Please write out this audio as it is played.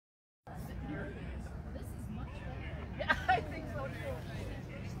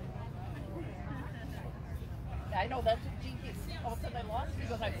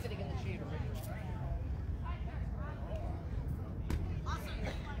time sitting in the shade already.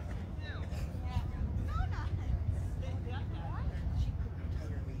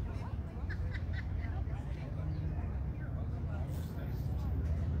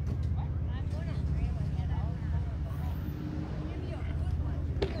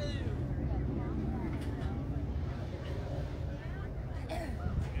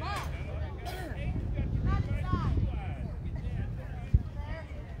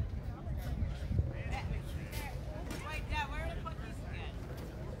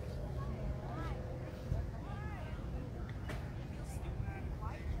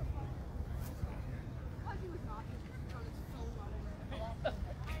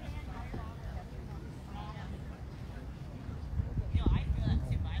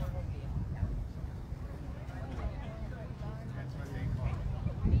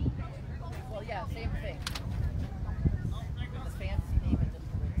 Yeah, same thing. With the fancy name and just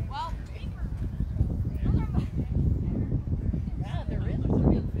well, yeah, there is. There's a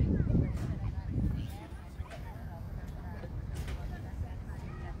real thing.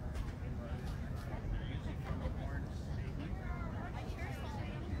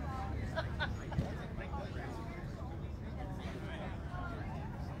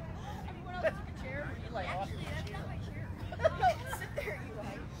 Everyone else took a chair. You like awesome chair. Sit there, you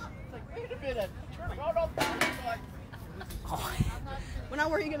like. It's like, wait a minute. Turn around on that. Oh. Well, now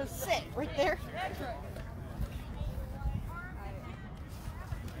where are you going to sit? Right there? That's right.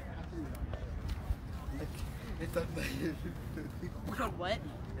 Look on what?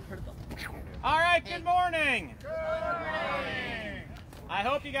 All right, good morning. Good morning. I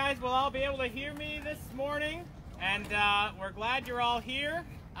hope you guys will all be able to hear me this morning, and we're glad you're all here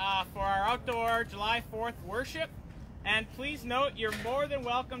for our outdoor July 4th worship. And please note, you're more than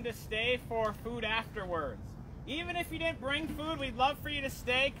welcome to stay for food afterwards. Even if you didn't bring food, we'd love for you to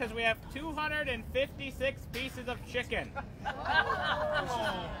stay because we have 256 pieces of chicken.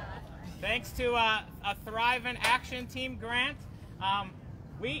 Thanks to a Thriving Action Team grant.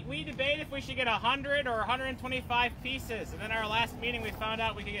 We debated if we should get 100 or 125 pieces, and then our last meeting we found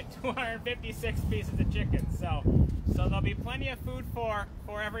out we could get 256 pieces of chicken. So there'll be plenty of food for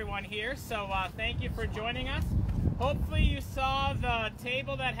everyone here. So thank you for joining us. Hopefully you saw the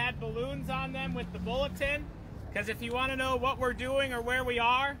table that had balloons on them with the bulletin, because if you want to know what we're doing or where we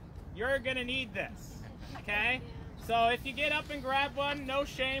are, you're going to need this, okay? So if you get up and grab one, no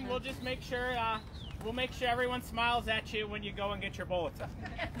shame. We'll just make sure everyone smiles at you when you go and get your bulletin.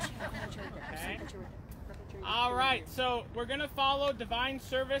 Okay? All right, so we're going to follow Divine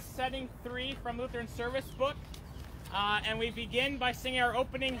Service Setting 3 from Lutheran Service Book, and we begin by singing our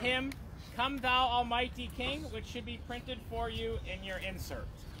opening hymn, Come Thou Almighty King, which should be printed for you in your insert.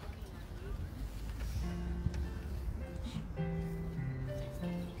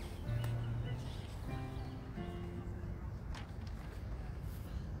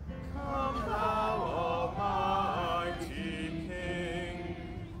 Come thou almighty King,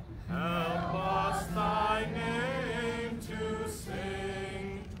 help us thy name to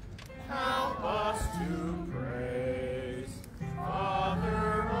sing, help us to praise,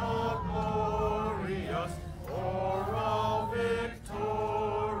 Father all glorious, o'er all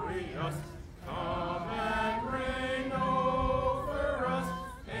victorious, come and reign over us,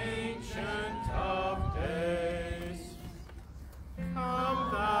 ancient of days.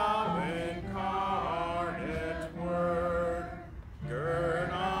 Come thou incarnate Word,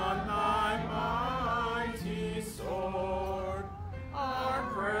 gird on thy mighty sword, our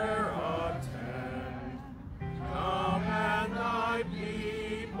prayer attend. Come and thy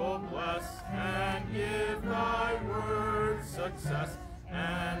people bless, and give thy word success,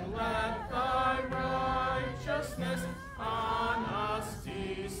 and let thy righteousness on us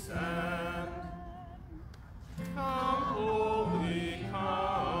descend. Come, Holy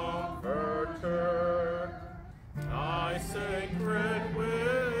Comforter, thy sacred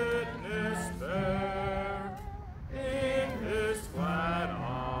witness bear in this glad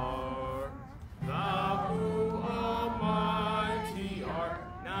hour. Thou who almighty art,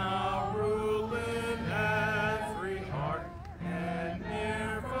 now rule in every heart, and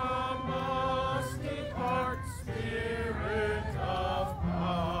near from us depart, Spirit of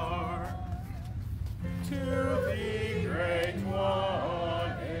power. To thee, great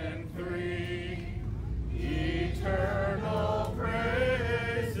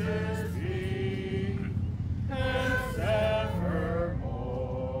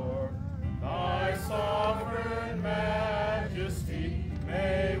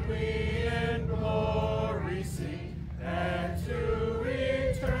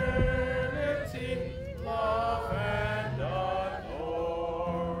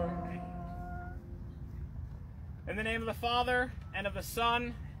Father, and of the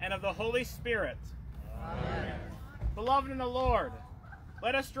Son, and of the Holy Spirit. Amen. Beloved in the Lord,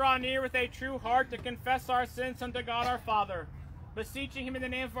 let us draw near with a true heart to confess our sins unto God our Father, beseeching him in the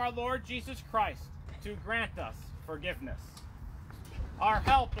name of our Lord Jesus Christ to grant us forgiveness. Our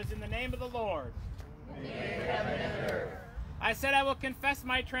help is in the name of the Lord. Who made heaven and earth. I said I will confess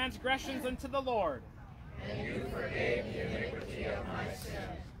my transgressions unto the Lord. And you forgave the iniquity of my sin.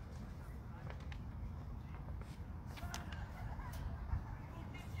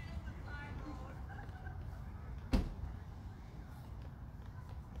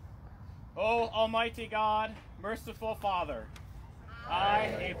 O Almighty God, merciful Father, I,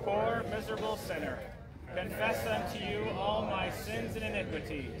 a poor, miserable sinner, confess unto you all my sins and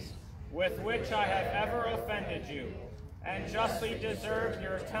iniquities, with which I have ever offended you, and justly deserved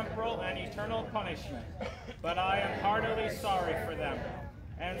your temporal and eternal punishment. But I am heartily sorry for them,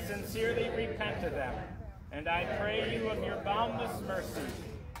 and sincerely repent of them. And I pray you of your boundless mercy,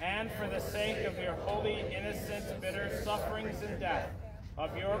 and for the sake of your holy, innocent, bitter sufferings and death,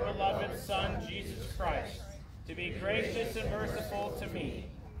 of your beloved Son, Jesus Christ, to be gracious and merciful to me,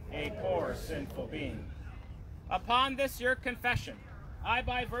 a poor, sinful being. Upon this your confession, I,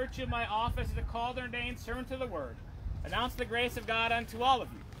 by virtue of my office as a called and ordained servant of the word, announce the grace of God unto all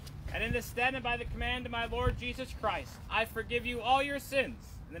of you. And in this stead and by the command of my Lord Jesus Christ, I forgive you all your sins,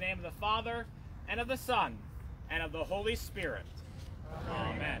 in the name of the Father, and of the Son, and of the Holy Spirit.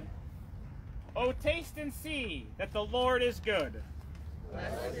 Amen. O taste and see that the Lord is good.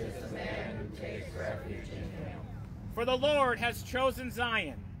 Blessed is the man who takes refuge in him. For the Lord has chosen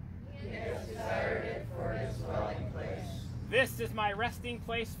Zion. He has desired it for his dwelling place. This is my resting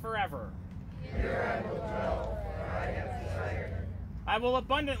place forever. Here I will dwell, for I have desired it. I will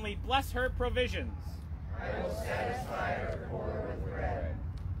abundantly bless her provisions. I will satisfy her poor with bread.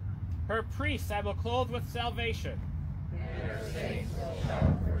 Her priests I will clothe with salvation. And her saints will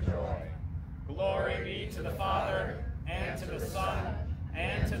shout for joy. Glory be to the Father, and to the Son,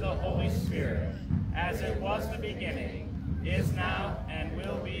 and to the Holy Spirit, as it was in the beginning, is now, and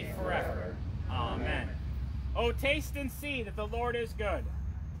will be forever. Amen. O taste and see that the Lord is good.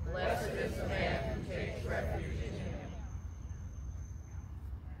 Blessed is the man who takes refuge in him.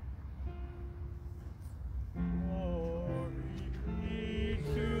 Glory be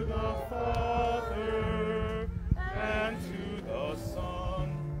to the Father, and to the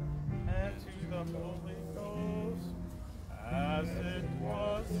Son, and to the Holy Ghost, as it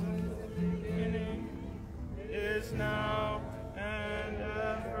was in the beginning, is now, and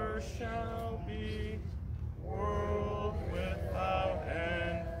ever shall be, world without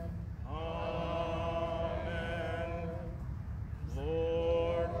end. Amen.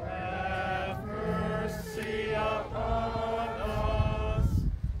 Lord, have mercy upon us.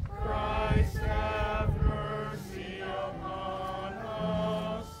 Christ, have mercy upon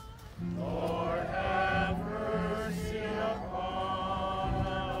us. Lord, have mercy upon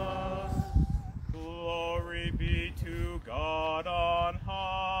us. Glory be to God on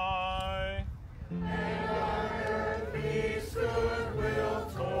high. And on earth peace, goodwill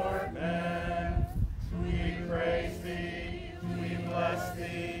toward men. We praise thee, we bless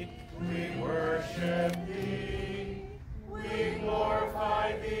thee, we worship thee. We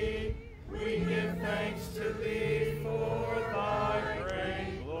glorify thee, we give thanks to thee for thy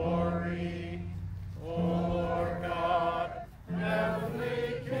great glory. O Lord God,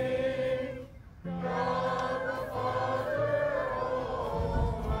 heavenly King, God the Father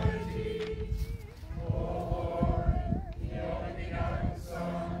Almighty, O Lord, the only begotten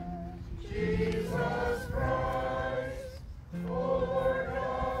Son, Jesus Christ, O Lord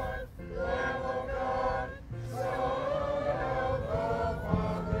God, Lamb of God, Son of the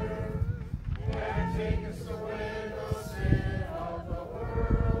Father, and takest away the sin of the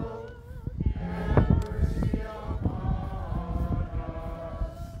world, have mercy upon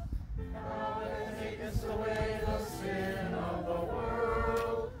us. Thou that takest away the sin of the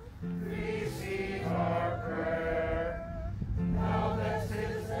world, receive our prayer. Thou that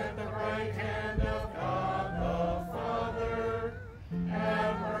sittest at the right hand of God the Father,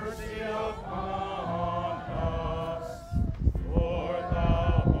 have mercy upon us. For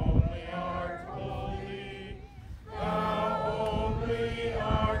thou only art holy, thou only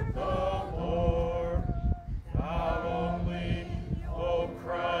art the Lord, thou only, O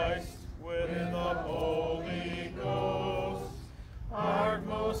Christ, with the Holy Ghost, art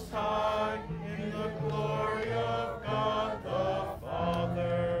most high in the glory of God the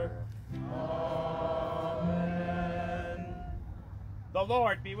Father. Amen. The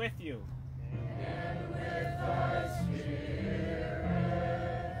Lord be with you. And with thy spirit.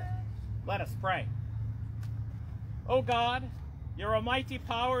 Let us pray. O God, your almighty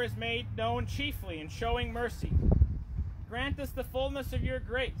power is made known chiefly in showing mercy. Grant us the fullness of your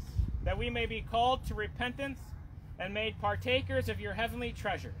grace, that we may be called to repentance and made partakers of your heavenly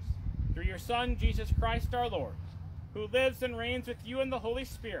treasures, through your Son, Jesus Christ our Lord, who lives and reigns with you in the Holy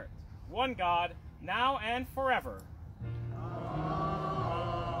Spirit, one God, now and forever.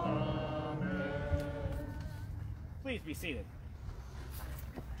 Amen. Please be seated.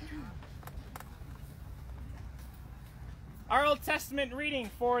 Our Old Testament reading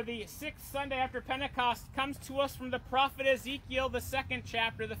for the 6th Sunday after Pentecost comes to us from the prophet Ezekiel, the 2nd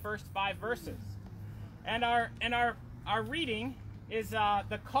chapter, the first 5 verses. And our reading is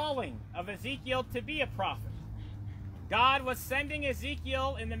the calling of Ezekiel to be a prophet. God was sending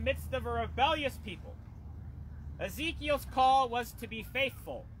Ezekiel in the midst of a rebellious people. Ezekiel's call was to be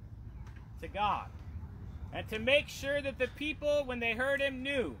faithful to God and to make sure that the people, when they heard him,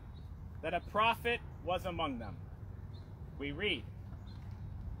 knew that a prophet was among them. We read,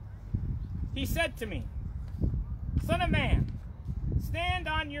 "He said to me, Son of man, stand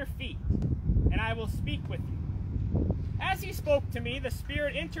on your feet, and I will speak with you. As he spoke to me, the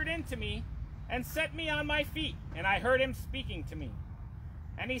Spirit entered into me and set me on my feet, and I heard him speaking to me.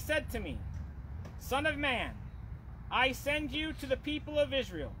 And he said to me, Son of man, I send you to the people of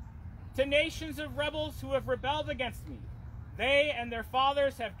Israel, to nations of rebels who have rebelled against me. They and their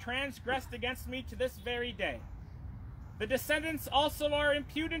fathers have transgressed against me to this very day. The descendants also are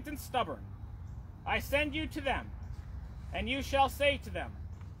impudent and stubborn. I send you to them, and you shall say to them,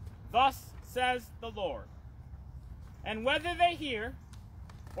 Thus says the Lord. And whether they hear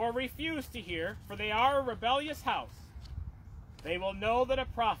or refuse to hear, for they are a rebellious house, they will know that a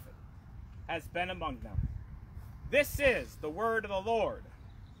prophet has been among them." This is the word of the Lord.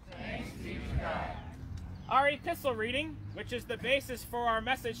 Thanks be to God. Our epistle reading, which is the basis for our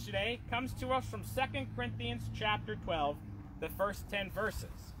message today, comes to us from 2 Corinthians chapter 12, the first 10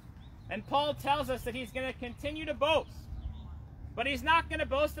 verses. And Paul tells us that he's going to continue to boast. But he's not going to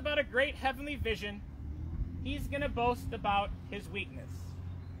boast about a great heavenly vision. He's going to boast about his weakness.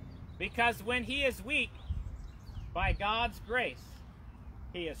 Because when he is weak, by God's grace,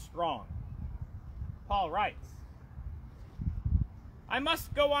 he is strong. Paul writes, "I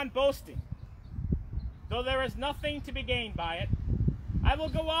must go on boasting. Though there is nothing to be gained by it, I will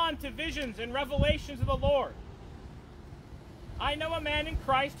go on to visions and revelations of the Lord. I know a man in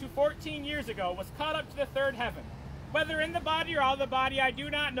Christ who 14 years ago was caught up to the third heaven. Whether in the body or out of the body, I do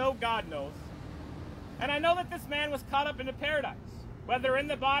not know, God knows. And I know that this man was caught up into paradise. Whether in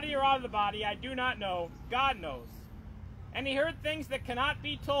the body or out of the body, I do not know, God knows. And he heard things that cannot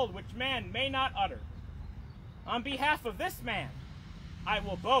be told, which man may not utter. On behalf of this man, I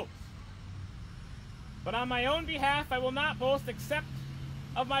will boast. But on my own behalf, I will not boast except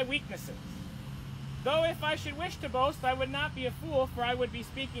of my weaknesses. Though if I should wish to boast, I would not be a fool, for I would be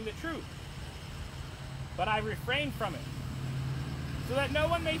speaking the truth. But I refrain from it, so that no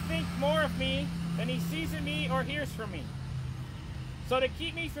one may think more of me than he sees in me or hears from me. So to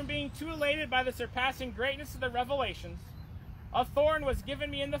keep me from being too elated by the surpassing greatness of the revelations, a thorn was given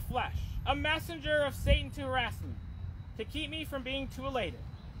me in the flesh, a messenger of Satan to harass me, to keep me from being too elated.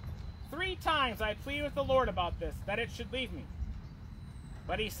 3 times I pleaded with the Lord about this, that it should leave me.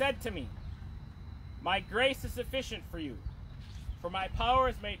 But he said to me, My grace is sufficient for you, for my power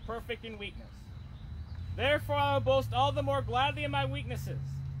is made perfect in weakness. Therefore I will boast all the more gladly in my weaknesses,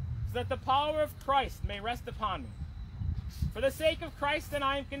 so that the power of Christ may rest upon me. For the sake of Christ, then,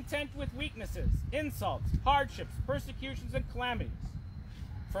 I am content with weaknesses, insults, hardships, persecutions, and calamities.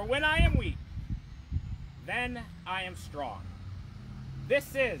 For when I am weak, then I am strong.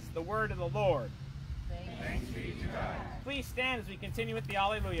 This is the word of the Lord. Thanks be to God. Please stand as we continue with the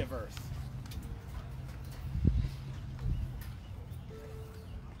Alleluia verse.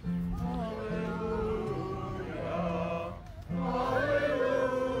 Hallelujah,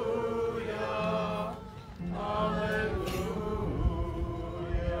 hallelujah, hallelujah.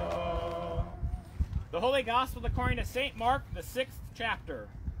 The Holy Gospel according to St. Mark, the 6th chapter.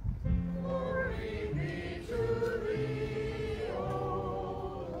 Glory be to thee,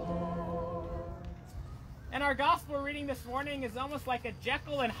 O Lord. And our Gospel reading this morning is almost like a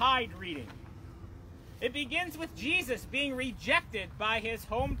Jekyll and Hyde reading. It begins with Jesus being rejected by his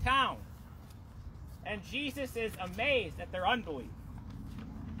hometown. And Jesus is amazed at their unbelief.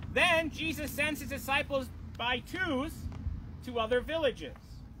 Then Jesus sends his disciples by twos to other villages.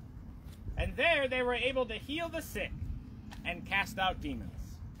 And there they were able to heal the sick and cast out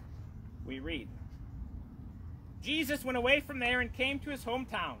demons. We read, Jesus went away from there and came to his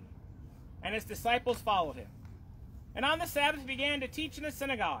hometown, and his disciples followed him. And on the Sabbath began to teach in the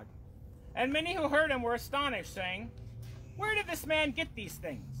synagogue. And many who heard him were astonished, saying, Where did this man get these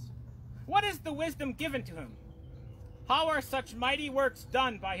things? What is the wisdom given to him? How are such mighty works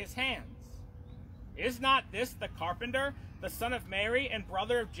done by his hands? Is not this the carpenter, the son of Mary, and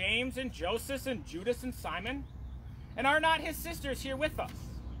brother of James, and Joseph, and Judas, and Simon? And are not his sisters here with us?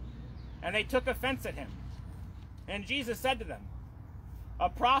 And they took offense at him. And Jesus said to them, a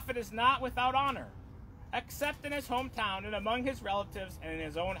prophet is not without honor, except in his hometown and among his relatives and in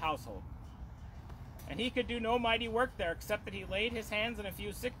his own household. And he could do no mighty work there, except that he laid his hands on a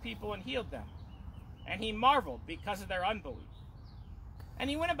few sick people and healed them. And he marveled because of their unbelief. And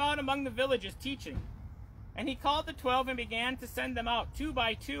he went about among the villages teaching. And he called the 12 and began to send them out 2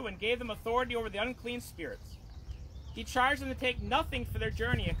 by 2 and gave them authority over the unclean spirits. He charged them to take nothing for their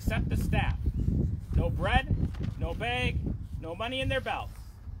journey except a staff, no bread, no bag, no money in their belts,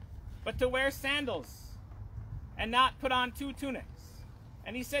 but to wear sandals and not put on 2 tunics.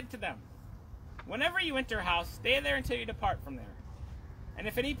 And he said to them, whenever you enter a house, stay there until you depart from there. And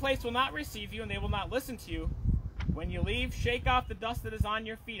if any place will not receive you and they will not listen to you, when you leave, shake off the dust that is on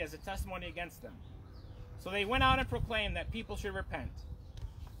your feet as a testimony against them. So they went out and proclaimed that people should repent.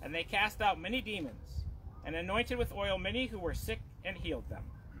 And they cast out many demons, and anointed with oil many who were sick and healed them.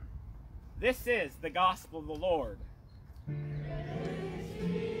 This is the gospel of the Lord.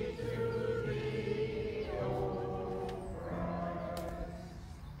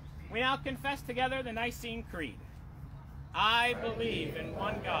 We now confess together the Nicene Creed. I believe in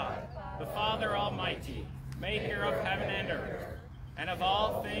one God, the Father Almighty, maker of heaven and earth, and of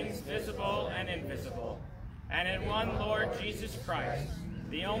all things visible and invisible, and in one Lord Jesus Christ,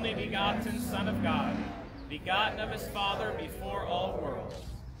 the only begotten Son of God, begotten of his Father before all worlds,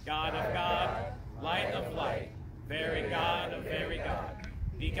 God of God, light of light, very God of very God,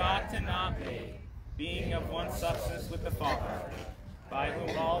 begotten not made, being of one substance with the Father, by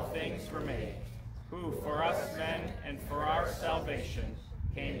whom all things were made, who for us men and for our salvation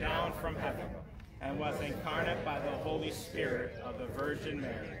came down from heaven, and was incarnate by the Holy Spirit of the Virgin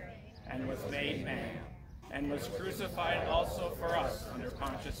Mary, and was made man, and was crucified also for us under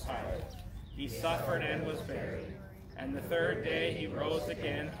Pontius Pilate. He suffered and was buried, and the 3rd day he rose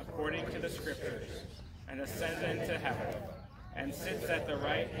again according to the Scriptures, and ascended into heaven, and sits at the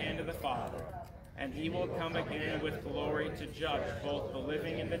right hand of the Father. And he will come again with glory to judge both the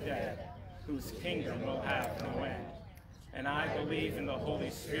living and the dead, whose kingdom will have no end. And I believe in the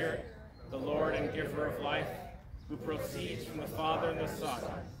Holy Spirit, the Lord and giver of life, who proceeds from the Father and the Son,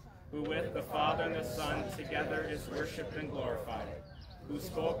 who with the Father and the Son together is worshipped and glorified, who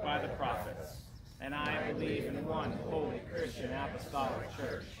spoke by the prophets. And I believe in one holy Christian apostolic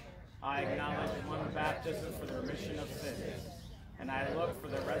church. I acknowledge one baptism for the remission of sins, and I look for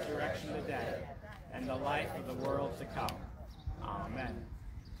the resurrection of the dead and the life of the world to come. Amen.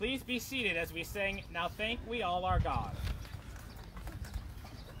 Please be seated as we sing, Now Thank We All Our God.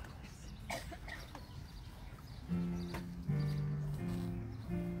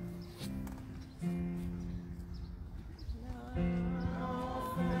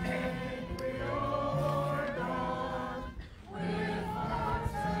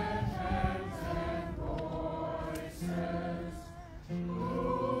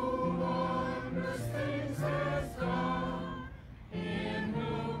 In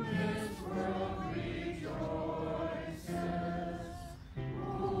whom this world rejoices.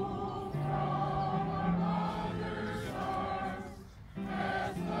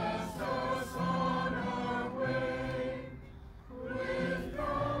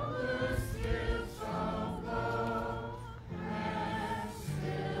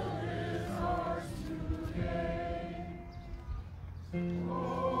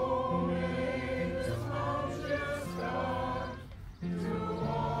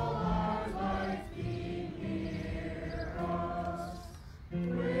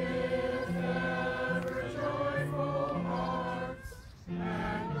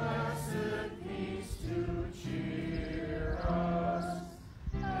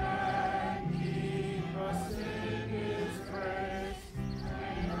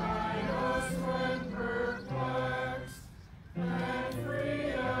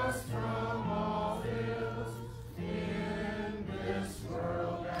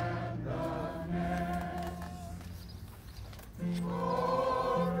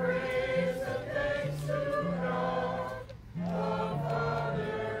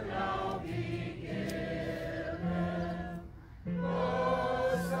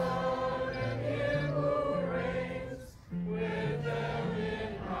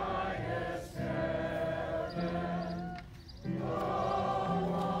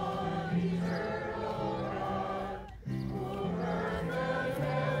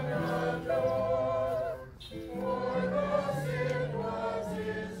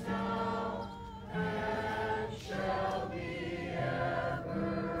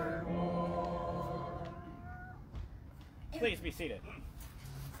 Please be seated.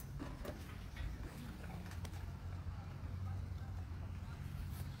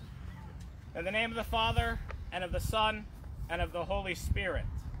 In the name of the Father, and of the Son, and of the Holy Spirit.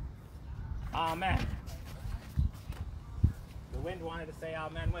 Amen. The wind wanted to say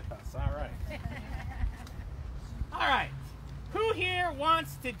amen with us. All right. All right. Who here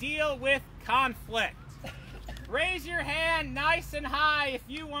wants to deal with conflict? Raise your hand nice and high if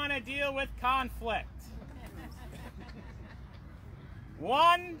you want to deal with conflict.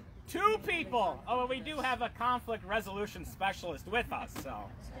 1, 2 people. Oh, well, we do have a conflict resolution specialist with us, so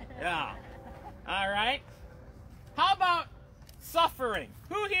yeah. All right. How about suffering?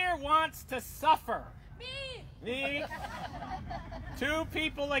 Who here wants to suffer? Me? 2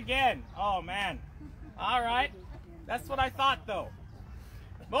 people again. Oh, man. All right. That's what I thought, though.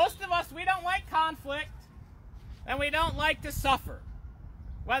 Most of us, we don't like conflict, and we don't like to suffer,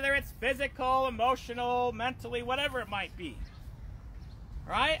 whether it's physical, emotional, mentally, whatever it might be.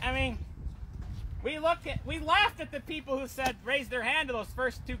 Right? I mean, we laughed at the people who said, raise their hand to those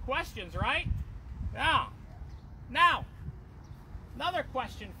first 2 questions, right? Now, another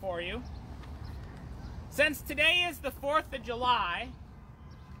question for you. Since today is the 4th of July,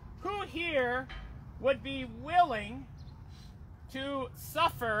 who here would be willing to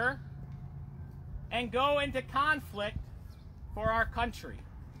suffer and go into conflict for our country?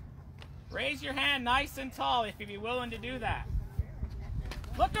 Raise your hand nice and tall if you'd be willing to do that.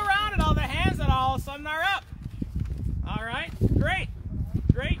 Look around at all the hands that all of a sudden are up. All right, great,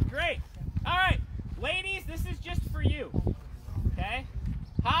 great, great. All right, ladies, this is just for you, okay?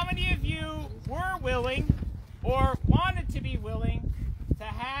 How many of you were willing or wanted to be willing to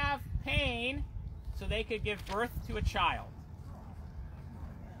have pain so they could give birth to a child?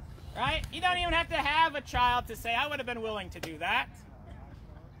 Right? You don't even have to have a child to say, I would have been willing to do that.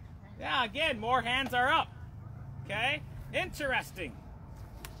 Yeah, again, more hands are up. Okay? Interesting.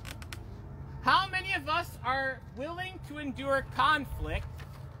 How many of us are willing to endure conflict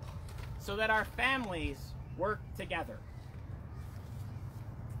so that our families work together?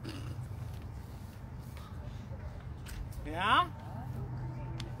 Yeah?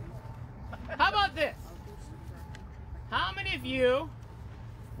 How about this? How many of you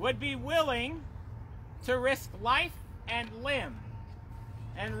would be willing to risk life and limb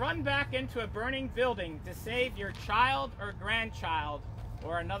and run back into a burning building to save your child or grandchild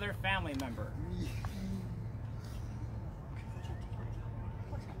or another family member?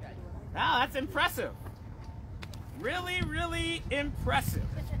 Wow, that's impressive. Really, really impressive.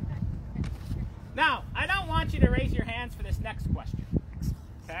 Now, I don't want you to raise your hands for this next question,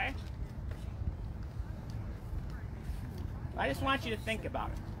 okay? I just want you to think about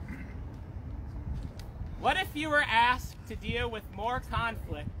it. What if you were asked to deal with more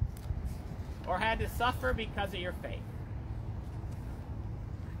conflict or had to suffer because of your faith?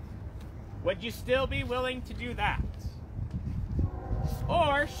 Would you still be willing to do that?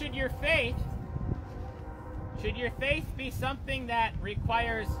 Or should your faith be something that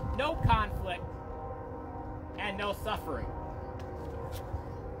requires no conflict and no suffering?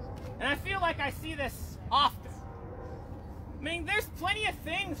 And I feel like I see this often. I mean, there's plenty of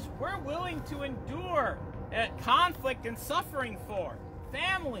things we're willing to endure conflict and suffering for.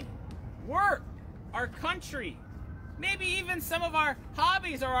 Family, work, our country, maybe even some of our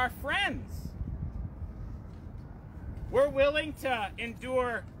hobbies or our friends. We're willing to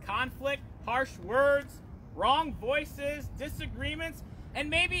endure conflict, harsh words, wrong voices, disagreements, and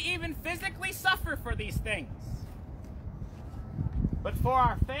maybe even physically suffer for these things. But for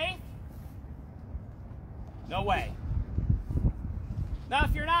our faith, no way. Now,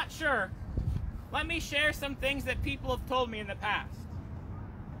 if you're not sure, let me share some things that people have told me in the past.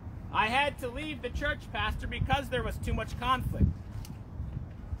 I had to leave the church pastor because there was too much conflict.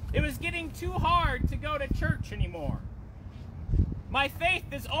 It was getting too hard to go to church anymore. My faith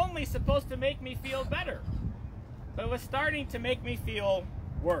is only supposed to make me feel better, but it was starting to make me feel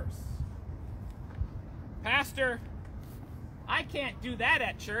worse. Pastor, I can't do that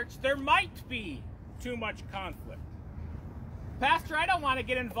at church. There might be too much conflict. Pastor, I don't want to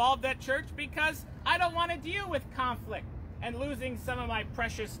get involved at church because I don't want to deal with conflict and losing some of my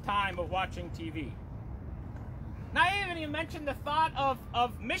precious time of watching TV. Now, I haven't even mentioned the thought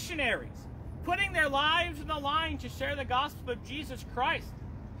of missionaries putting their lives on the line to share the gospel of Jesus Christ,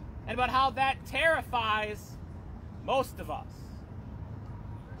 and about how that terrifies most of us.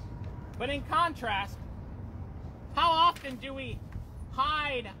 But in contrast, how often do we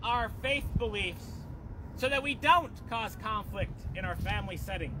hide our faith beliefs so that we don't cause conflict in our family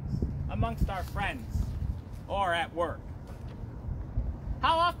settings, amongst our friends, or at work?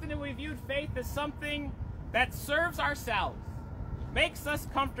 How often have we viewed faith as something that serves ourselves, makes us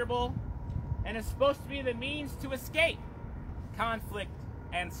comfortable, and is supposed to be the means to escape conflict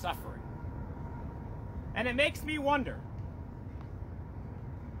and suffering. And it makes me wonder,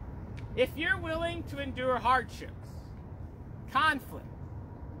 if you're willing to endure hardships, conflict,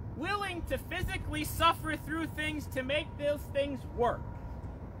 willing to physically suffer through things to make those things work,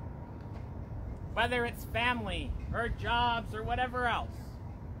 whether it's family or jobs or whatever else,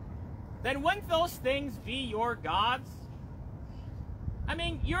 then wouldn't those things be your gods? I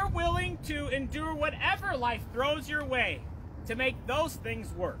mean, you're willing to endure whatever life throws your way to make those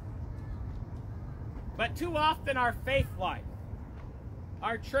things work. But too often our faith life,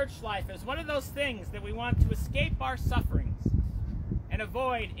 our church life is one of those things that we want to escape our sufferings and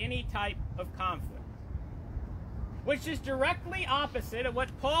avoid any type of conflict, which is directly opposite of what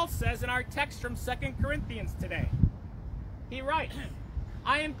Paul says in our text from 2 Corinthians today. He writes,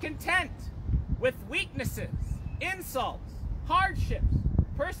 I am content with weaknesses, insults, hardships,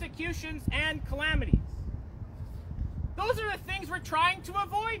 persecutions, and calamities. Those are the things we're trying to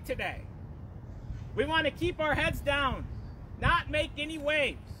avoid today. We want to keep our heads down, not make any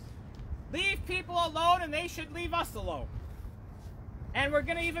waves, leave people alone, and they should leave us alone. And we're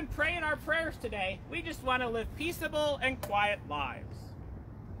going to even pray in our prayers today. We just want to live peaceable and quiet lives.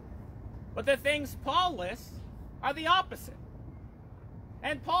 But the things Paul lists are the opposite.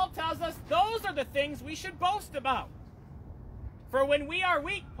 And Paul tells us those are the things we should boast about. For when we are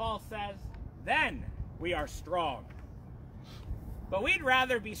weak, Paul says, then we are strong. But we'd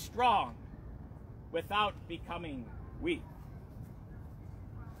rather be strong without becoming weak.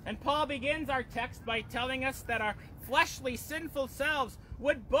 And Paul begins our text by telling us that our fleshly, sinful selves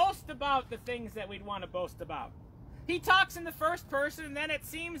would boast about the things that we'd want to boast about. He talks in the first person, and then it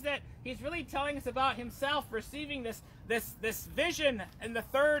seems that he's really telling us about himself receiving this vision in the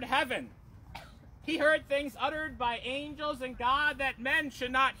third heaven. He heard things uttered by angels and God that men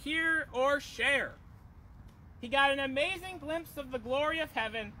should not hear or share. He got an amazing glimpse of the glory of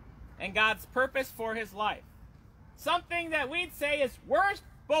heaven and God's purpose for his life. Something that we'd say is worth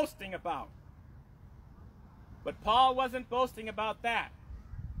boasting about. But Paul wasn't boasting about that.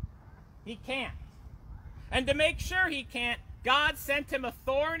 He can't. And to make sure he can't, God sent him a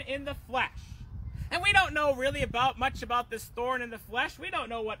thorn in the flesh. And we don't know really much about this thorn in the flesh. We don't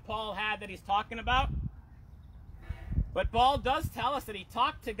know what Paul had that he's talking about. But Paul does tell us that he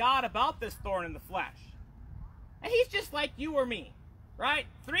talked to God about this thorn in the flesh. And he's just like you or me, right?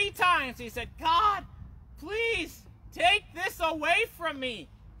 3 times he said, God, please take this away from me.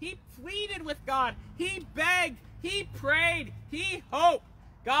 He pleaded with God. He begged. He prayed. He hoped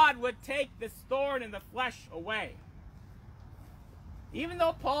God would take this thorn in the flesh away. Even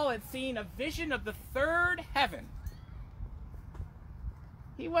though Paul had seen a vision of the third heaven,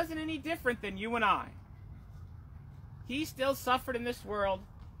 he wasn't any different than you and I. He still suffered in this world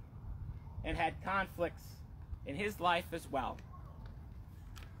and had conflicts in his life as well.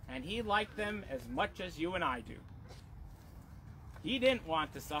 And he liked them as much as you and I do. He didn't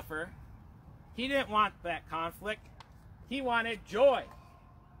want to suffer. He didn't want that conflict. He wanted joy,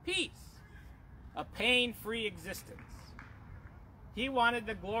 peace, a pain-free existence. He wanted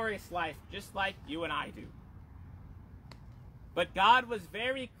the glorious life just like you and I do. But God was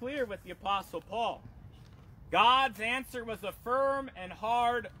very clear with the Apostle Paul. God's answer was a firm and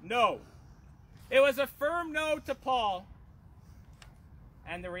hard no. It was a firm no to Paul.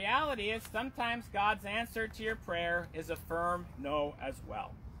 And the reality is sometimes God's answer to your prayer is a firm no as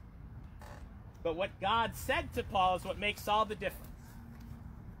well. But what God said to Paul is what makes all the difference.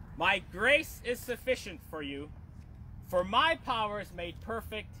 My grace is sufficient for you, for my power is made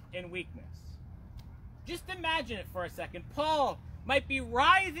perfect in weakness. Just imagine it for a second. Paul might be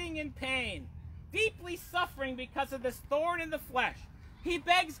writhing in pain, deeply suffering because of this thorn in the flesh. He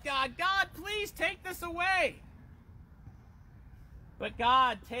begs God, God, please take this away. But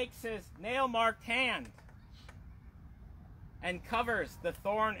God takes his nail-marked hand and covers the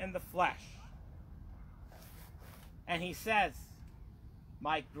thorn in the flesh. And he says,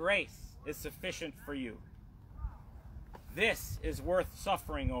 my grace is sufficient for you. This is worth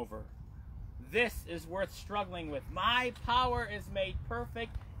suffering over. This is worth struggling with. My power is made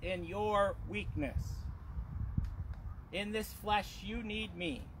perfect in your weakness. In this flesh, you need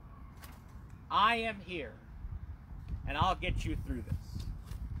me. I am here, and I'll get you through this.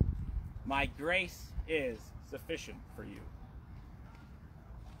 My grace is sufficient for you.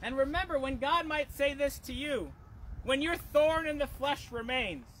 And remember, when God might say this to you, when your thorn in the flesh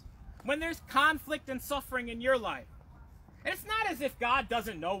remains, when there's conflict and suffering in your life, it's not as if God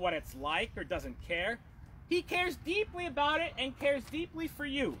doesn't know what it's like or doesn't care. He cares deeply about it and cares deeply for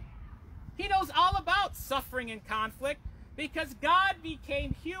you. He knows all about suffering and conflict because God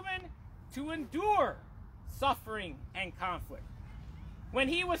became human to endure suffering and conflict. When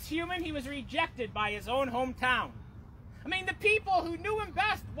he was human, he was rejected by his own hometown. I mean, the people who knew him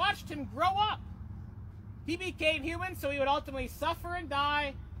best watched him grow up. He became human so he would ultimately suffer and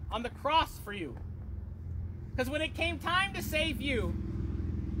die on the cross for you. Because when it came time to save you,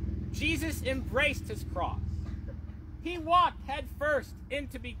 Jesus embraced his cross. He walked head first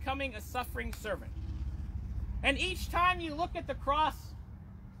into becoming a suffering servant. And each time you look at the cross,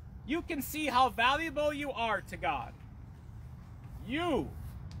 you can see how valuable you are to God. You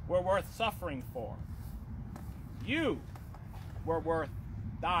were worth suffering for. You were worth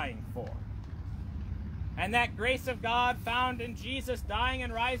dying for. And that grace of God found in Jesus dying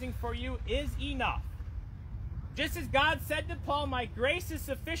and rising for you is enough. Just as God said to Paul, my grace is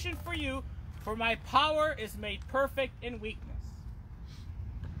sufficient for you, for my power is made perfect in weakness.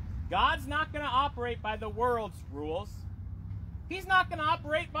 God's not going to operate by the world's rules. He's not going to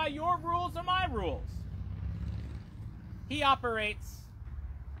operate by your rules or my rules. He operates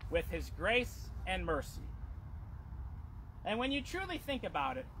with his grace and mercy. And when you truly think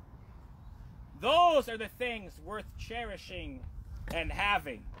about it, those are the things worth cherishing and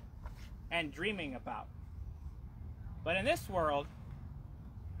having and dreaming about. But in this world,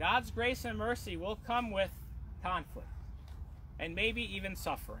 God's grace and mercy will come with conflict and maybe even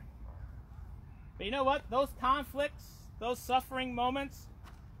suffering. But you know what? Those conflicts, those suffering moments,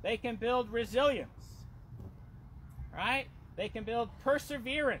 they can build resilience, right? They can build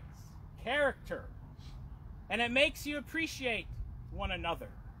perseverance, character, and it makes you appreciate one another.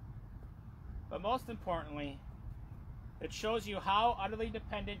 But most importantly, it shows you how utterly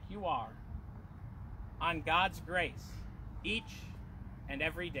dependent you are on God's grace each and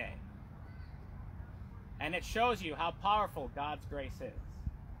every day. And it shows you how powerful God's grace is.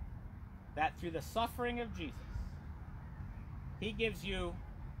 That through the suffering of Jesus, he gives you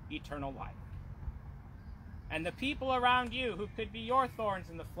eternal life. And the people around you who could be your thorns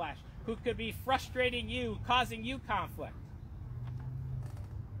in the flesh, who could be frustrating you, causing you conflict,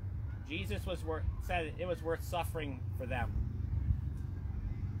 Jesus said it was worth suffering for them.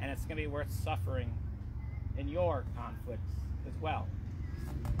 And it's going to be worth suffering in your conflicts as well.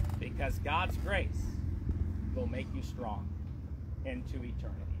 Because God's grace will make you strong into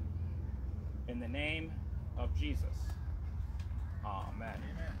eternity. In the name of Jesus. Amen.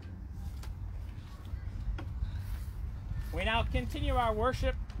 Amen. We now continue our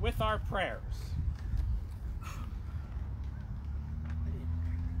worship with our prayers.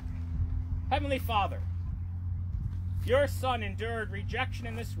 Heavenly Father, your Son endured rejection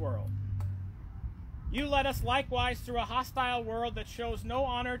in this world. You led us likewise through a hostile world that shows no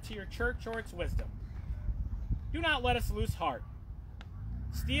honor to your church or its wisdom. Do not let us lose heart.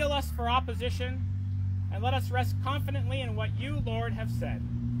 Steel us for opposition, and let us rest confidently in what you, Lord, have said.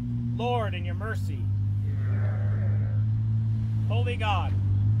 Lord, in your mercy. Holy God,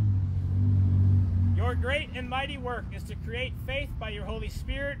 your great and mighty work is to create faith by your Holy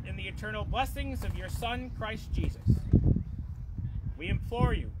Spirit in the eternal blessings of your Son, Christ Jesus. We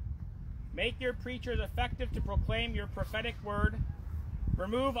implore you, make your preachers effective to proclaim your prophetic word,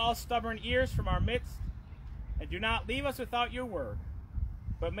 remove all stubborn ears from our midst, and do not leave us without your word,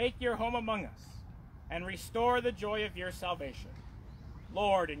 but make your home among us, and restore the joy of your salvation.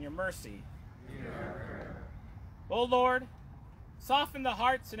 Lord, in your mercy. O Lord, soften the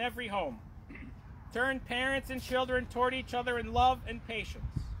hearts in every home. Turn parents and children toward each other in love and patience.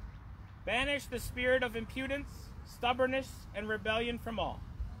 Banish the spirit of impudence, stubbornness, and rebellion from all.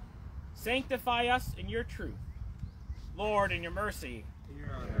 Sanctify us in your truth. Lord, in your mercy.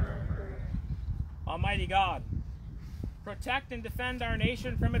 Almighty God, protect and defend our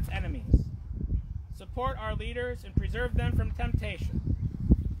nation from its enemies. Support our leaders and preserve them from temptation.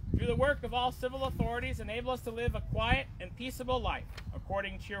 Through the work of all civil authorities, enable us to live a quiet and peaceable life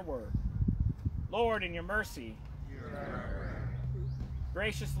according to your word. Lord, in your mercy.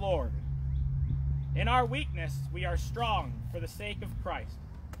 Gracious Lord, in our weakness we are strong for the sake of Christ,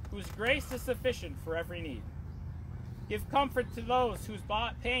 whose grace is sufficient for every need. Give comfort to those whose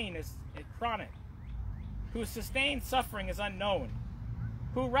pain is chronic, whose sustained suffering is unknown,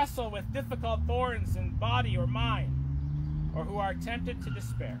 who wrestle with difficult thorns in body or mind, or who are tempted to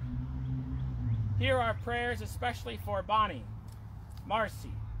despair. Hear our prayers especially for Bonnie,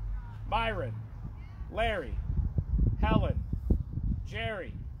 Marcy, Myron, Larry, Helen,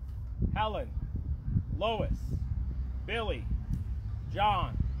 Jerry, Helen, Lois, Billy,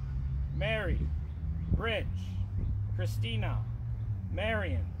 John, Mary, Bridge, Christina,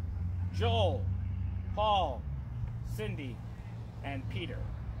 Marion, Joel, Paul, Cindy, and Peter.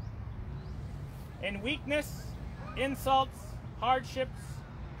 In weakness, insults, hardships,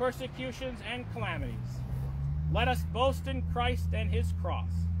 persecutions, and calamities, let us boast in Christ and his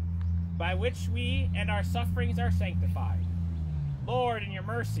cross, by which we and our sufferings are sanctified. Lord, in your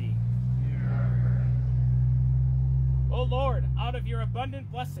mercy. O Lord, out of your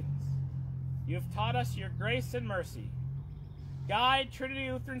abundant blessings, you have taught us your grace and mercy. Guide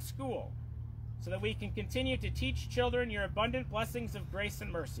Trinity Lutheran School so that we can continue to teach children your abundant blessings of grace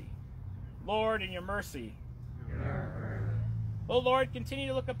and mercy. Lord, in your mercy. O Lord, continue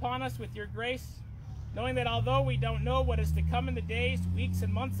to look upon us with your grace, knowing that although we don't know what is to come in the days, weeks,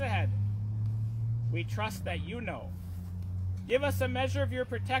 and months ahead, we trust that you know. Give us a measure of your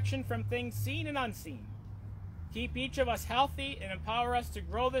protection from things seen and unseen. Keep each of us healthy and empower us to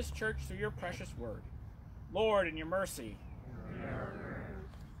grow this church through your precious word. Lord, in your mercy.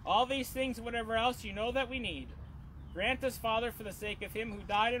 All these things and whatever else you know that we need, grant us, Father, for the sake of him who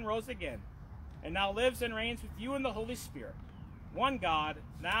died and rose again, and now lives and reigns with you in the Holy Spirit, one God,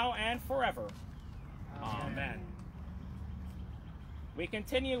 now and forever. Amen. We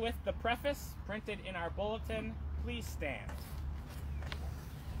continue with the preface printed in our bulletin. Please stand.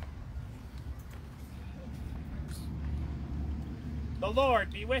 The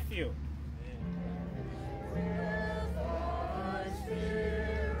Lord be with you.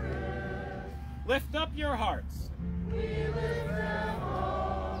 Lift up your hearts. We lift them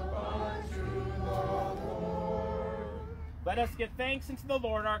up unto the Lord. Let us give thanks unto the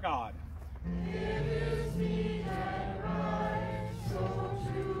Lord our God. It is meet and right so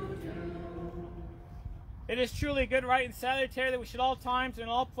to do. It is truly good, right, and salutary that we should all times and in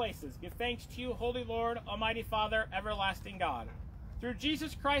all places give thanks to you, Holy Lord, Almighty Father, everlasting God, through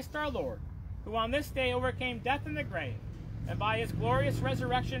Jesus Christ our Lord, who on this day overcame death and the grave, and by his glorious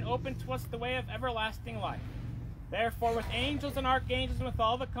resurrection opened to us the way of everlasting life. Therefore, with angels and archangels and with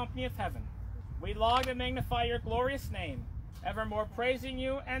all the company of heaven, we laud and magnify your glorious name, evermore praising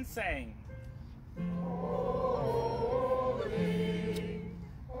you and saying, Holy,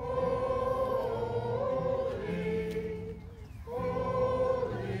 holy,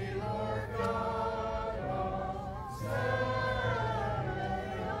 holy Lord God of Sabaoth.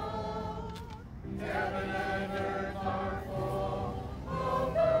 Heaven and earth are full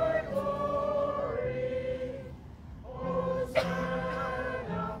of thy glory. Hosanna,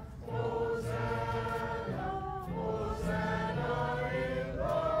 Hosanna, Hosanna in the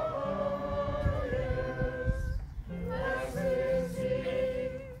highest. Blessed is he,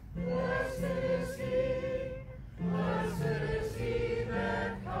 blessed is he, blessed is he that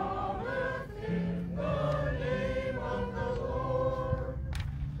cometh in the name of the Lord.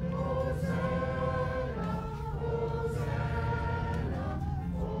 Hosanna, Hosanna,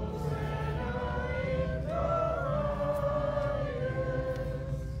 Hosanna in the highest.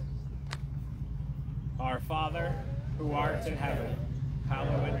 Our Father, who art in heaven,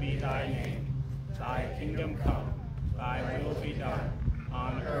 hallowed be thy name. Thy kingdom come, thy will be done,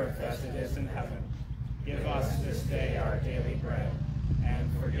 on earth as it is in heaven. Give us this day our daily bread,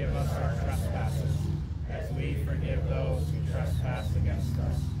 and forgive us our trespasses, as we forgive those who trespass against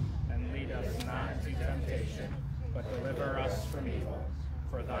us. And lead us not into temptation, but deliver us from evil.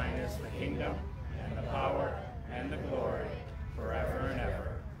 For thine is the kingdom, and the power, and the glory, forever and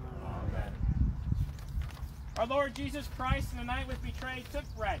ever. Amen. Our Lord Jesus Christ, in the night was betrayed, took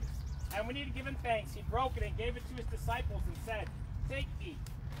bread, and when he had given thanks, he broke it and gave it to his disciples and said, Take, eat.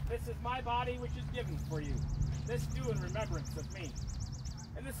 This is my body which is given for you. This do in remembrance of me.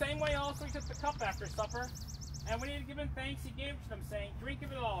 In the same way also he took the cup after supper, and when he had given thanks, he gave it to them, saying, Drink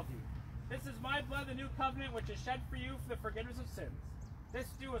of it, all of you. This is my blood, the new covenant, which is shed for you for the forgiveness of sins. This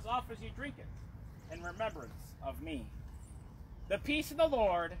do as often as you drink it, in remembrance of me. The peace of the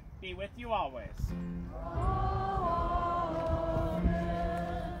Lord be with you always.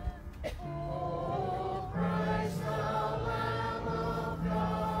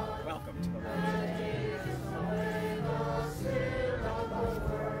 Welcome to the Lord's Table.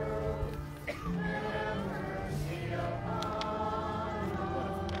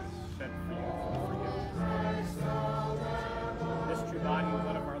 Shed for you for forgiveness. This true body and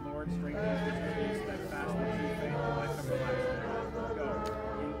blood of our Lord strengthens which is peace, steadfast and true faith, and life everlasting. Go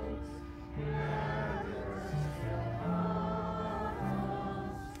in peace.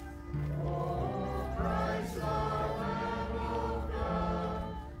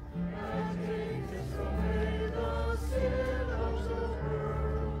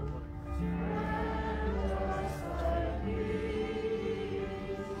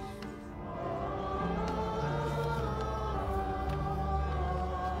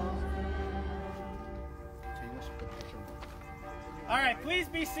 All right, please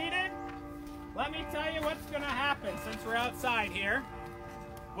be seated.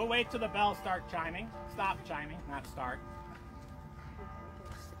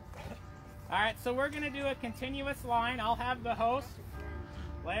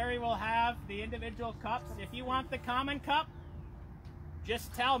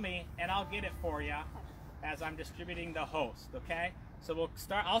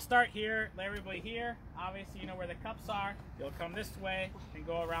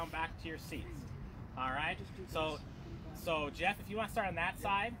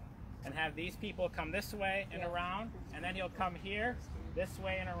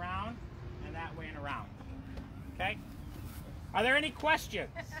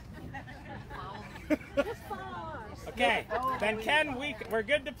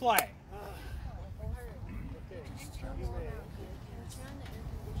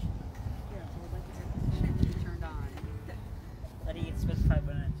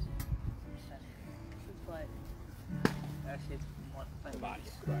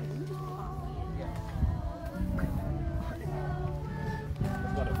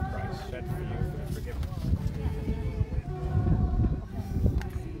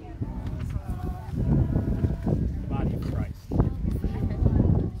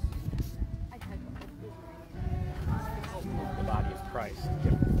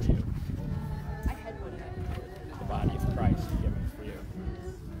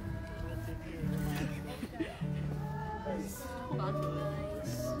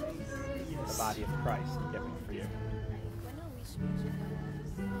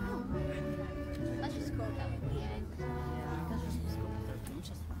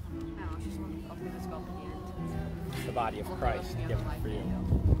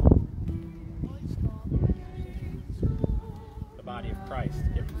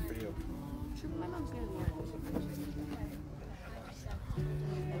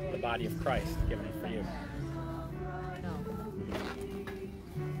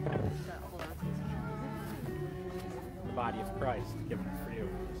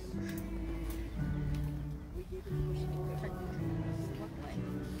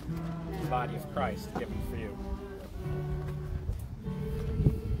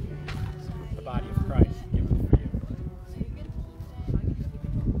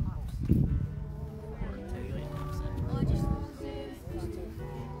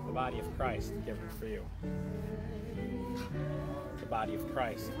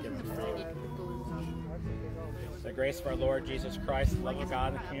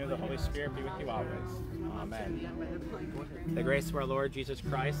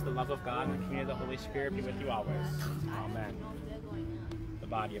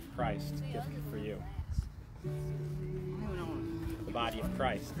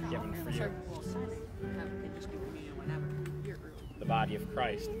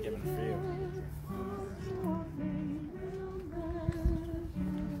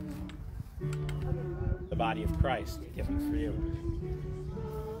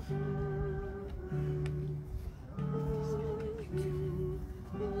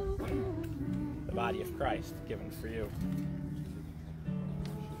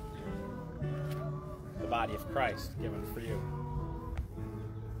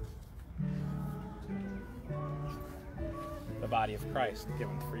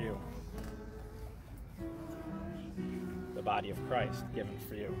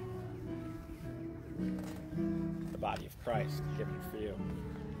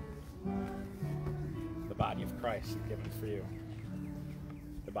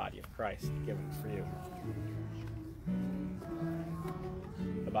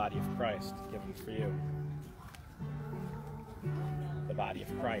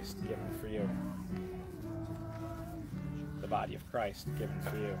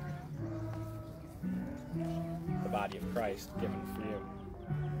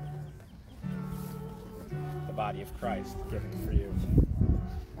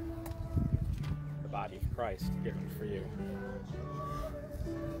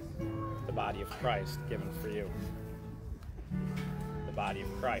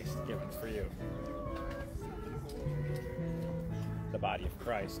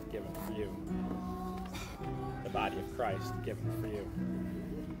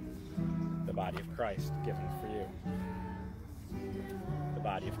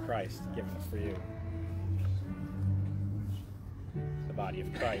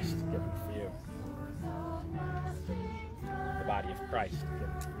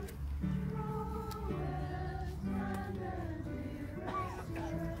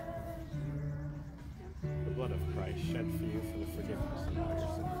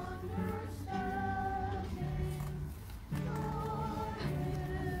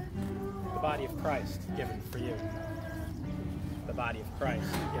 body of Christ given for you. The body of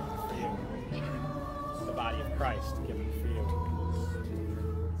Christ given for you. The body of Christ given for you.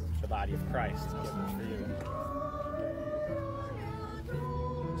 The body of Christ given for you.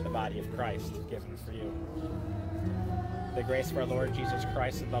 The body of Christ given for you. The grace of our Lord Jesus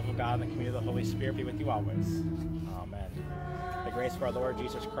Christ, the love of God, and the communion of the Holy Spirit be with you always. Amen. The grace of our Lord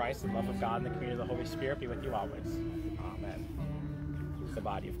Jesus Christ, the love of God, and the communion of the Holy Spirit be with you always. Amen. The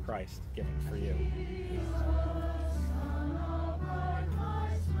body of Christ given for you.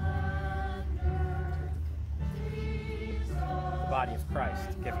 The body of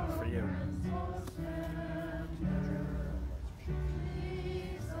Christ given for you.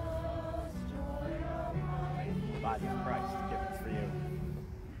 The body of Christ given for you.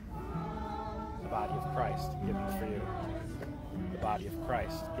 The body of Christ given for you. The body of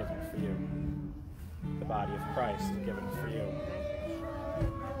Christ given for you. The body of Christ given for you.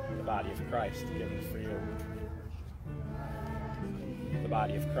 The body of Christ given for you. The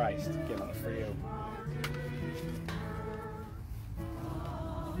body of Christ given for you.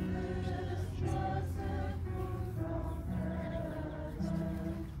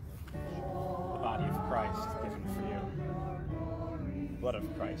 The body of Christ given for you. Blood of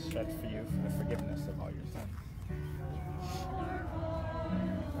Christ shed for you for the forgiveness of all your sins.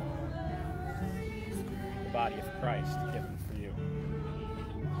 The body of Christ given for you.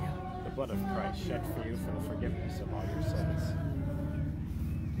 The blood of Christ shed for you for the forgiveness of all your sins.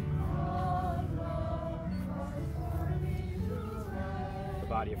 The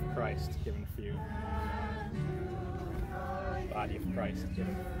body of Christ given for you. The body of Christ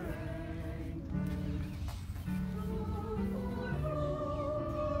given for you.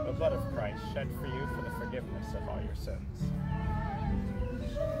 The blood of Christ shed for you for the forgiveness of all your sins.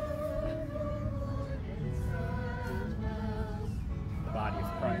 The body of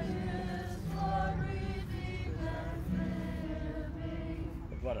Christ.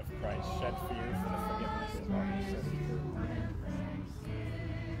 The blood of Christ shed for you for the forgiveness of all your sins.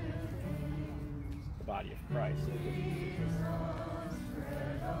 The body of Christ.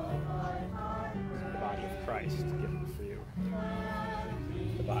 The body of Christ given for you.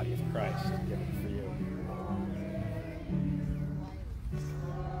 The body of Christ given for you.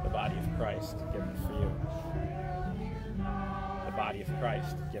 The body of Christ given for you. The body of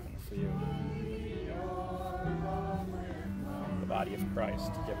Christ given for you. The body of Christ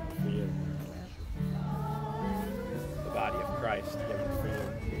given for you. The body of Christ given for you.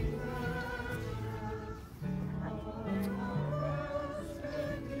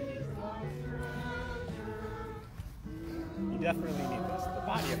 You definitely need this. The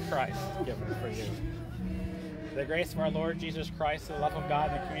body of Christ given for you. The grace of our Lord Jesus Christ, the love of God,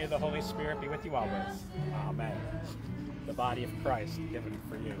 and the communion of the Holy Spirit be with you always. Amen. The body of Christ given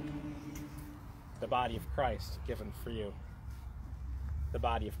for you. The body of Christ given for you. The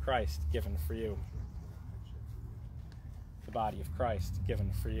body of Christ given for you. The body of Christ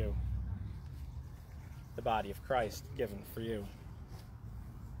given for you. The body of Christ given for you.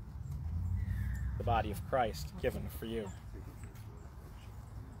 The body of Christ given for you.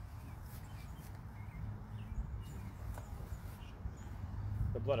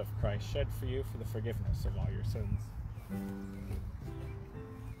 The blood of Christ shed for you for the forgiveness of all your sins.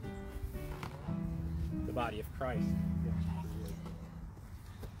 The body of Christ given for you.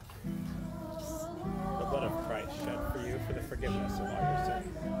 The blood of Christ shed for you for the forgiveness of all your sins.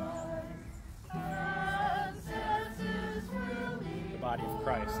 The body of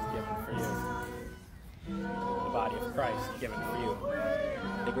Christ given for you. The body of Christ given for you.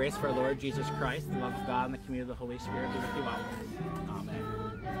 The grace of our Lord Jesus Christ, the love of God, and the communion of the Holy Spirit be with you always. Amen.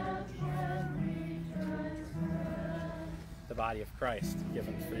 The body of Christ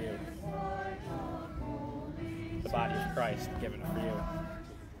given for you. The body of Christ given for you.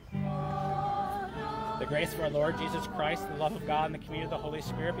 The grace of our Lord Jesus Christ, the love of God, and the communion of the Holy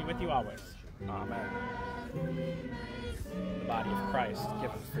Spirit be with you always. Amen. The body of Christ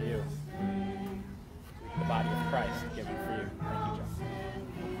given for you. The body of Christ given for you. Thank you, John.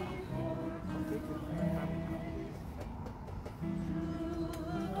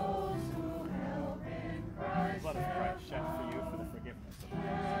 The blood of Christ shed for you for the forgiveness of all.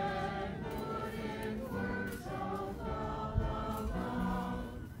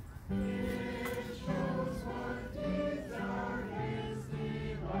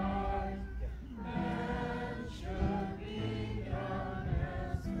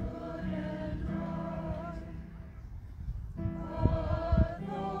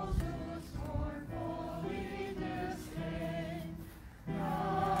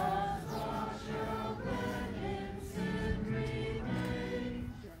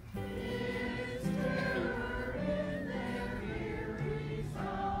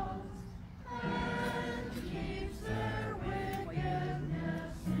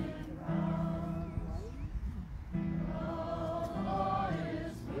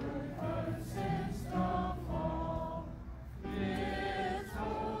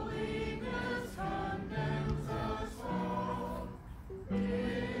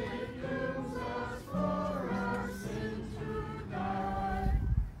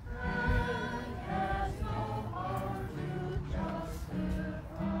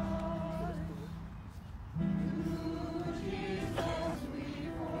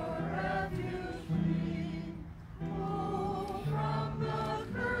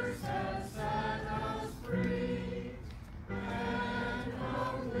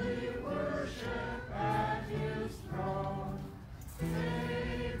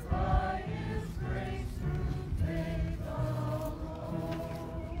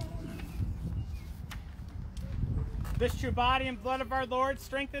 this true body and blood of our Lord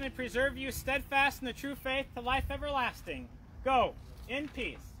strengthen and preserve you steadfast in the true faith to life everlasting. Go in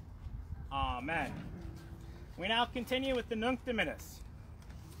peace. Amen. We now continue with the Nunc Dimittis.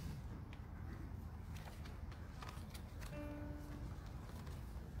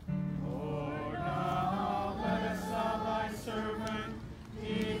 Lord, now lettest thou thy servant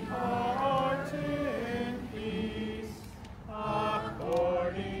depart in peace,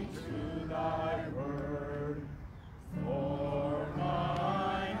 according to thy word. For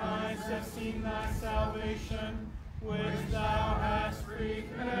mine eyes have seen thy salvation, which thou hast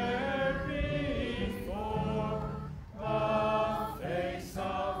prepared before the face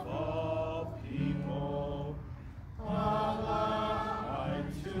of all people, a light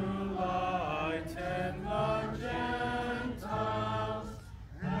to lighten the Gentiles,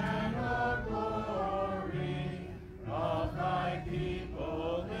 and the glory of thy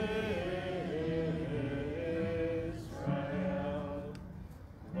people Israel.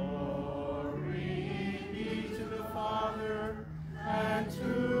 Glory be to the Father, and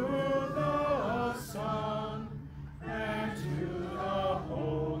to the Son, and to the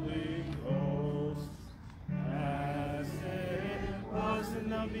Holy Ghost, as it was in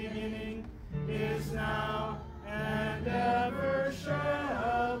the beginning, is now, and ever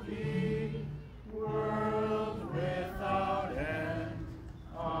shall be, world without end.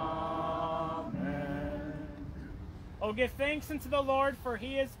 Amen. Oh, give thanks unto the Lord, for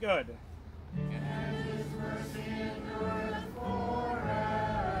he is good. And his mercy endureth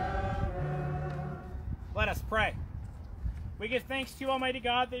forever. Let us pray. We give thanks to you, Almighty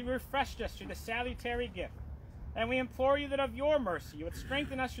God, that you refreshed us through the salutary gift. And we implore you that of your mercy you would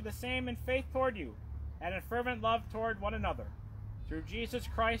strengthen us through the same in faith toward you, and in fervent love toward one another. Through Jesus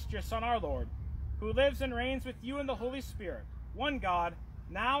Christ, your Son, our Lord, who lives and reigns with you in the Holy Spirit, one God,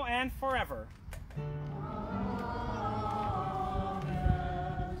 now and forever. Amen.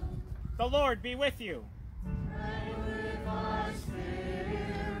 The Lord be with you. And with thy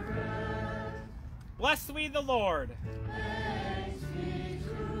spirit. Bless we the Lord. Thanks be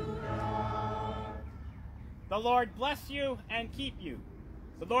to God. The Lord bless you and keep you.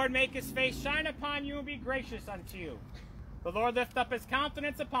 The Lord make his face shine upon you and be gracious unto you. The Lord lift up his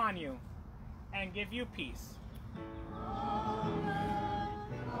countenance upon you and give you peace. Amen.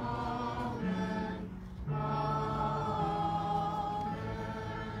 Amen. Amen.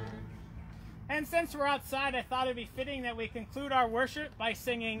 And since we're outside, I thought it'd be fitting that we conclude our worship by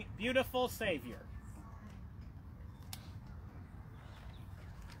singing Beautiful Savior.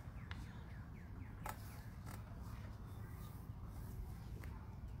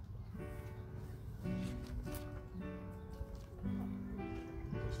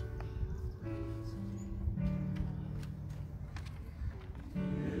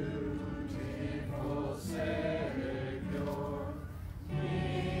 Beautiful Savior,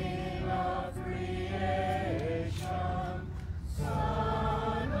 King of creation,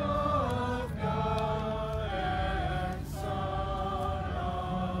 Son of God and Son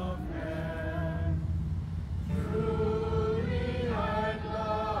of man. Truly I'd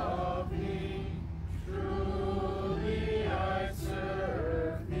love thee, truly I'd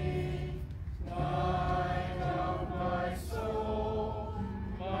serve thee, light of my soul,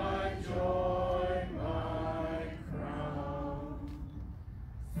 my joy, my crown.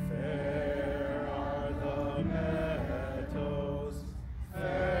 Fair are the meadows,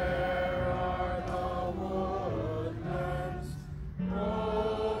 fair are the woodlands,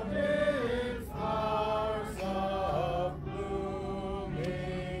 robed in flowers of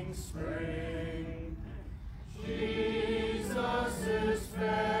blooming spring. Jesus is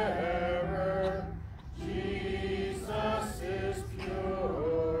fairer, Jesus is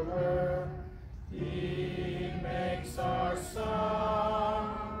purer, he makes our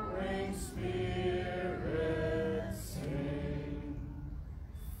sorrowing spirits sing.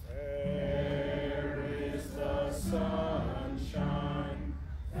 Fair is the sunshine,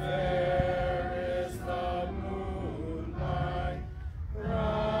 fair is the moonlight,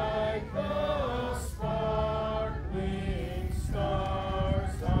 bright the sparkling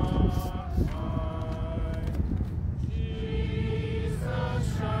stars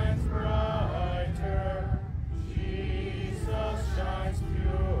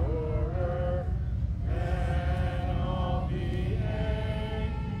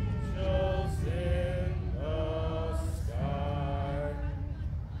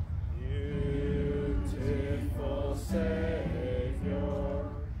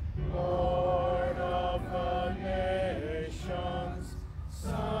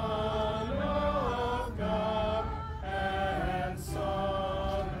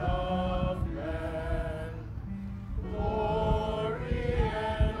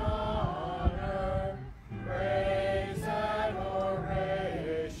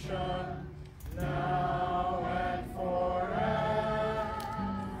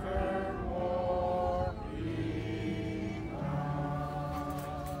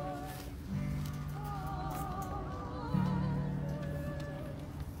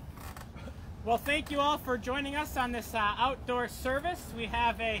Well, thank you all for joining us on this outdoor service. We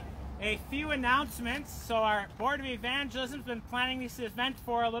have a few announcements. So our Board of Evangelism has been planning this event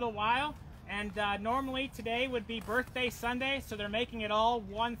for a little while, and normally today would be Birthday Sunday, so they're making it all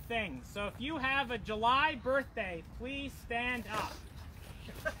one thing. So if you have a July birthday, please stand up.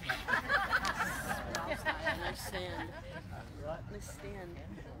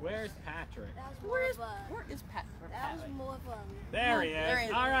 Where's Patrick? Where is Pat? That was more of a... There he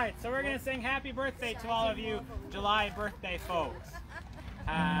is. All right, so we're going to sing happy birthday to all of you July birthday folks.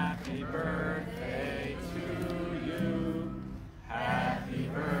 Happy birthday to you. Happy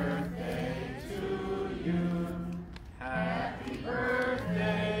birthday to you. Happy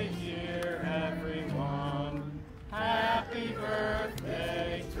birthday, dear everyone. Happy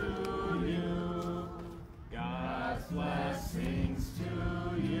birthday to you. God's blessings to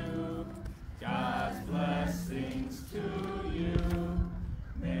you. God's blessings to you.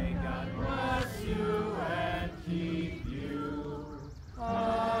 May God bless you and keep you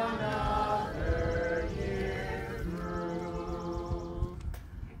another year through.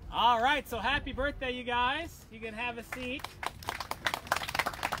 All right, so happy birthday, you guys. You can have a seat.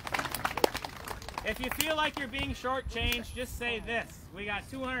 If you feel like you're being shortchanged, just say this. We got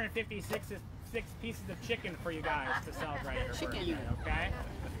 256 pieces of chicken for you guys to celebrate your birthday, okay?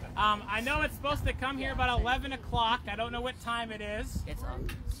 I know it's supposed to come here about 11 o'clock. I don't know what time it is. It's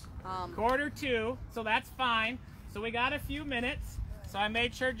 1:45, so that's fine. So we got a few minutes. So I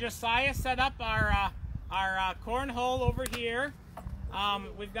made sure Josiah set up our cornhole over here.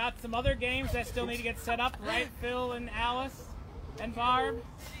 We've got some other games that still need to get set up, right, Phil and Alice and Barb?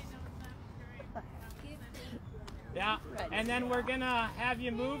 Yeah, and then we're gonna have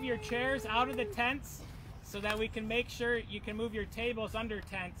you move your chairs out of the tents so that we can make sure you can move your tables under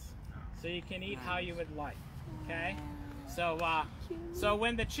tents so you can eat how you would like, okay? So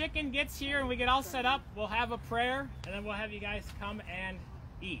when the chicken gets here and we get all set up, we'll have a prayer, and then we'll have you guys come and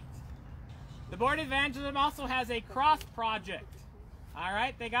eat. The Board of Evangelism also has a cross project. All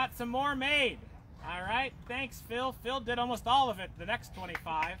right, they got some more made. All right, thanks, Phil. Phil did almost all of it, the next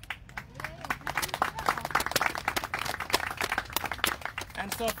 25.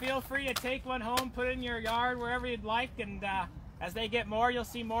 And so feel free to take one home, put it in your yard, wherever you'd like, and as they get more, you'll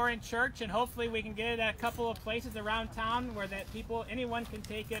see more in church, and hopefully we can get it at a couple of places around town where anyone can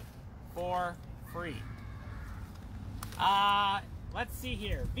take it for free. Let's see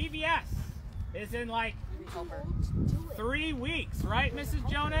here. VBS is in like 3 weeks, right, Mrs.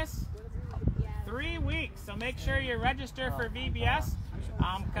 Jonas? 3 weeks. So make sure you register for VBS,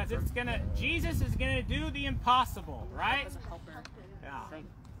 because Jesus is gonna do the impossible, right? Yeah.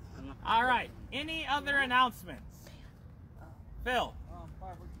 All right. Any other announcements? Phil.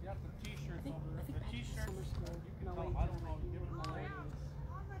 Barbara, you got the t-shirts over there. The t-shirts, you can tell, I don't know, give them away.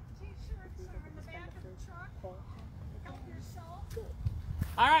 All the t-shirts are in the back of the truck. Help yourself.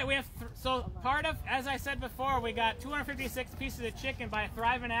 All right, we have, so part of, as I said before, we got 256 pieces of chicken by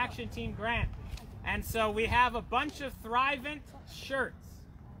Thrivent Action Team grant. And so we have a bunch of Thrivent shirts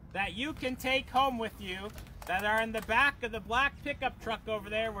that you can take home with you that are in the back of the black pickup truck over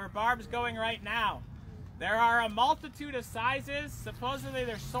there where Barb's going right now. There are a multitude of sizes. Supposedly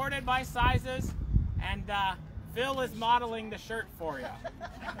they're sorted by sizes, and Phil is modeling the shirt for you.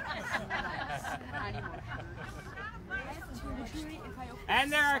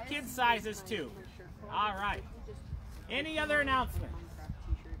 And there are kid sizes too. All right. Any other announcements?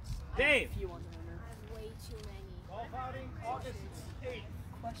 Dave. Way too many. Golf outing, August 8th.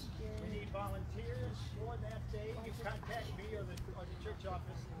 We need volunteers for that day. You contact me or the church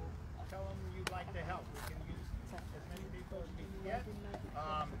office and tell them you'd like to help. We can use as many people as we can get.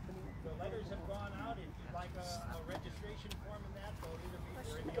 The letters have gone out. If you'd like a registration form in that, they'll either be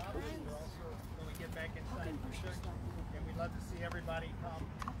in the office or also when we get back inside the church. And we'd love to see everybody come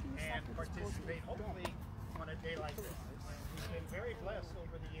and participate, hopefully on a day like this. We've been very blessed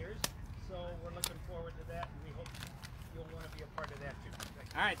over the years, so we're looking forward to that, and we hope you'll want to be a part of that too.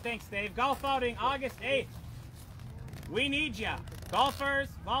 All right, thanks, Dave. Golf outing, August 8th. We need you. Golfers,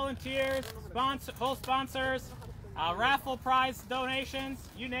 volunteers, full sponsors, raffle prize donations,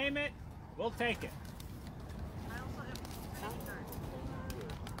 you name it, we'll take it.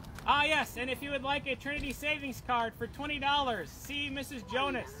 Ah, yes, and if you would like a Trinity Savings Card for $20, see Mrs.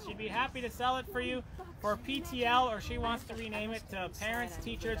 Jonas. She'd be happy to sell it for you for PTL, or she wants to rename it to Parents,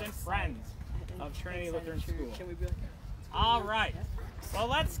 Teachers, and Friends of Trinity Lutheran School. All right. Well,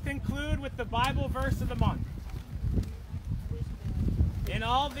 let's conclude with the Bible verse of the month. In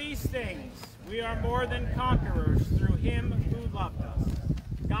all these things, we are more than conquerors through him who loved us.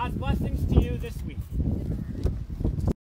 God's blessings to you this week.